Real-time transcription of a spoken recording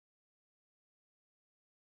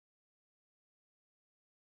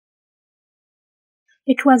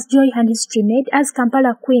It was joy and history made as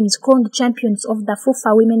Kampala Queens crowned champions of the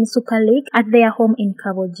Fufa Women's Super League at their home in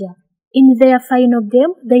Kaboja. In their final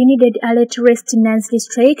game, they needed a late rest Nancy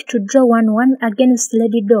strike to draw 1-1 against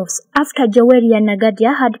Lady Doves after Joelia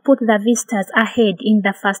Nagadia had put the Vistas ahead in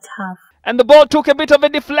the first half. And the ball took a bit of a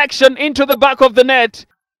deflection into the back of the net.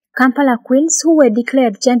 Kampala Queens, who were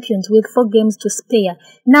declared champions with 4 games to spare,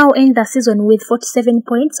 now end the season with 47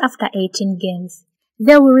 points after 18 games.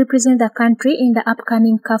 They will represent the country in the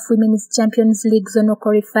upcoming CAF Women's Champions League zonal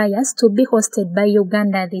qualifiers to be hosted by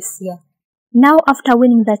Uganda this year. Now, after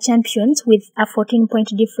winning the champions with a 14-point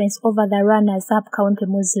difference over the runners-up Kawempe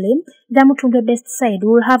Muslim, the Mutunge best side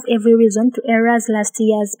will have every reason to erase last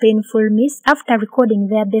year's painful miss after recording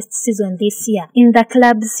their best season this year in the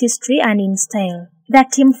club's history and in style. The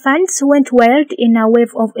team fans went wild in a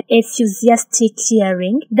wave of enthusiastic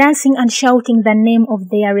cheering, dancing and shouting the name of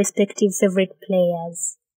their respective favorite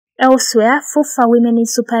players. Elsewhere, Fufa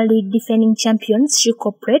Women's Super League defending champions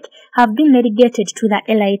Corporate have been relegated to the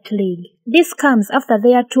Elite League. This comes after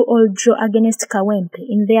their 2-2 draw against Kawempe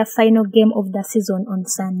in their final game of the season on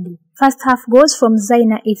Sunday. First half goals from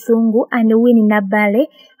Zaina Ithungu and Winnie Nabale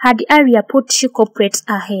had area put Corporate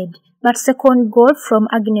ahead, but second goal from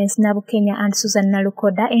Agnes Nabukenya and Susan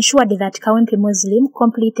Nalukoda ensured that Kawempe Muslim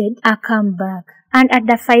completed a comeback. And at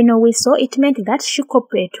the final whistle, it meant that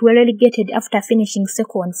Corporate were relegated after finishing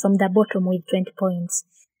second from the bottom with 20 points.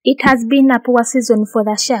 It has been a poor season for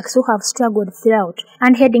the Sharks, who have struggled throughout,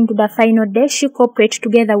 and heading to the final day, Corporate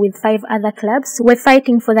together with 5 other clubs were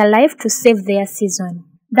fighting for their life to save their season.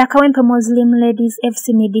 The Kawempe Muslim Ladies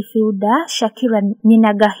FC midfielder Shakira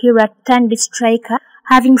Ninagahira turned striker,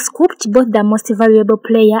 having scooped both the Most Valuable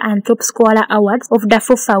Player and Top Scorer awards of the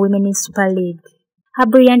Fufa Women's Super League. Her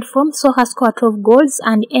brilliant form saw her score 12 goals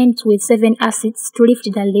and ends with 7 assists to lift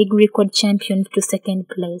the league record champion to second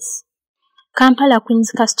place. Kampala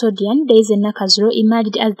Queens custodian Daisy Nakazuro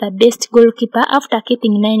emerged as the best goalkeeper after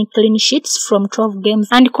keeping 9 clean sheets from 12 games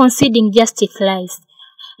and conceding just thrice.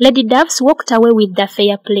 Lady Doves walked away with the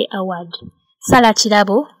Fair Play Award. Sarah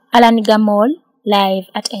Chirabo, Alan Gamol, live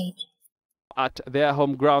at 8. At their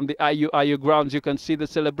home ground, the IU grounds, you can see the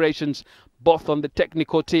celebrations both on the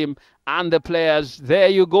technical team and the players. There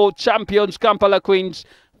you go, champions Kampala Queens,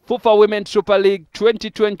 Fufa Women's Super League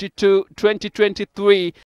 2022-2023.